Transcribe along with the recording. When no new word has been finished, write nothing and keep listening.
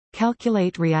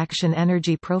Calculate reaction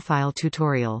energy profile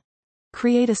tutorial.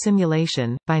 Create a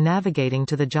simulation by navigating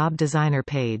to the Job Designer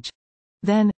page.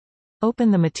 Then, open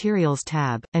the Materials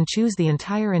tab, and choose the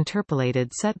entire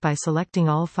interpolated set by selecting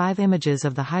all 5 images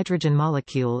of the hydrogen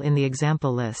molecule in the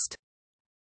example list.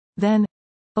 Then,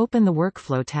 open the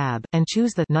Workflow tab, and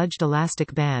choose the Nudged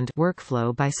Elastic Band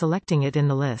workflow by selecting it in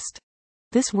the list.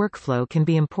 This workflow can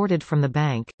be imported from the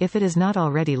bank, if it is not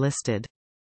already listed.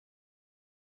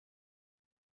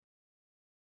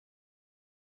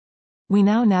 We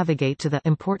now navigate to the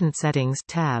Important Settings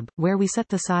tab, where we set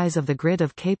the size of the grid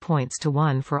of K points to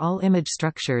 1 for all image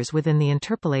structures within the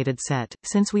interpolated set,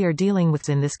 since we are dealing with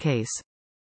in this case.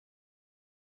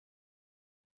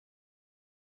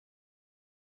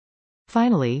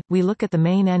 Finally, we look at the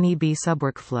main NEB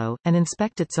subworkflow, and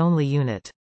inspect its only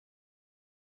unit.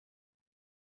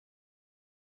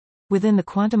 Within the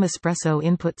Quantum ESPRESSO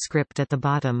input script at the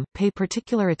bottom, pay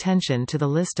particular attention to the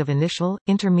list of initial,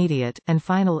 intermediate, and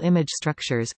final image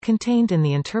structures, contained in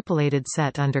the interpolated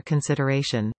set under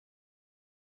consideration.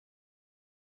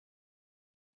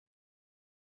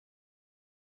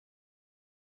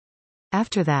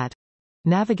 After that,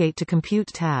 navigate to Compute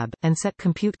tab, and set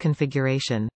Compute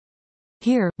configuration.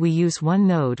 Here, we use one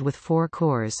node with 4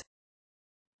 cores.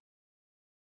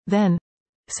 Then,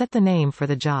 set the name for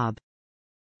the job.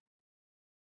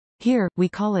 Here, we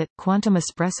call it Quantum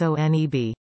ESPRESSO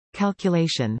NEB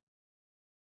calculation.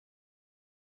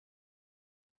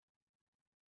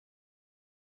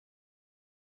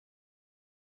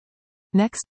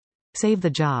 Next, save the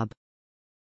job.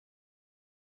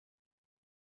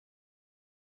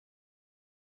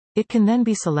 It can then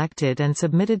be selected and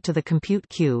submitted to the compute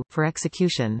queue for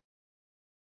execution.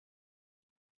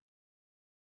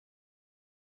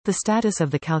 The status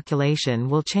of the calculation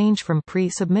will change from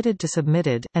pre-submitted to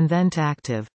submitted, and then to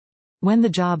active. When the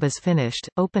job is finished,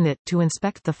 open it to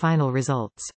inspect the final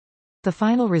results. The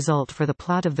final result for the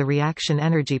plot of the reaction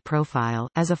energy profile,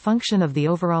 as a function of the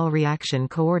overall reaction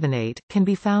coordinate, can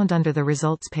be found under the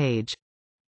Results page.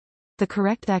 The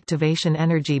correct activation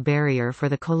energy barrier for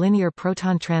the collinear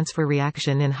proton transfer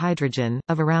reaction in hydrogen,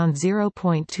 of around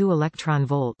 0.2 electron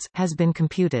volts, has been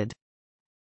computed.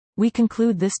 We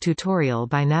conclude this tutorial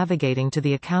by navigating to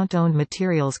the account-owned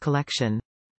materials collection.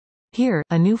 Here,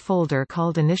 a new folder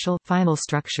called Initial Final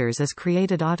Structures is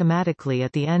created automatically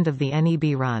at the end of the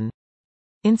NEB run.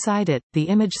 Inside it, the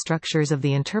image structures of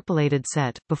the interpolated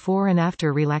set, before and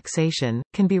after relaxation,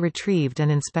 can be retrieved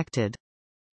and inspected.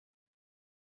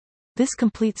 This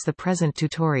completes the present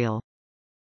tutorial.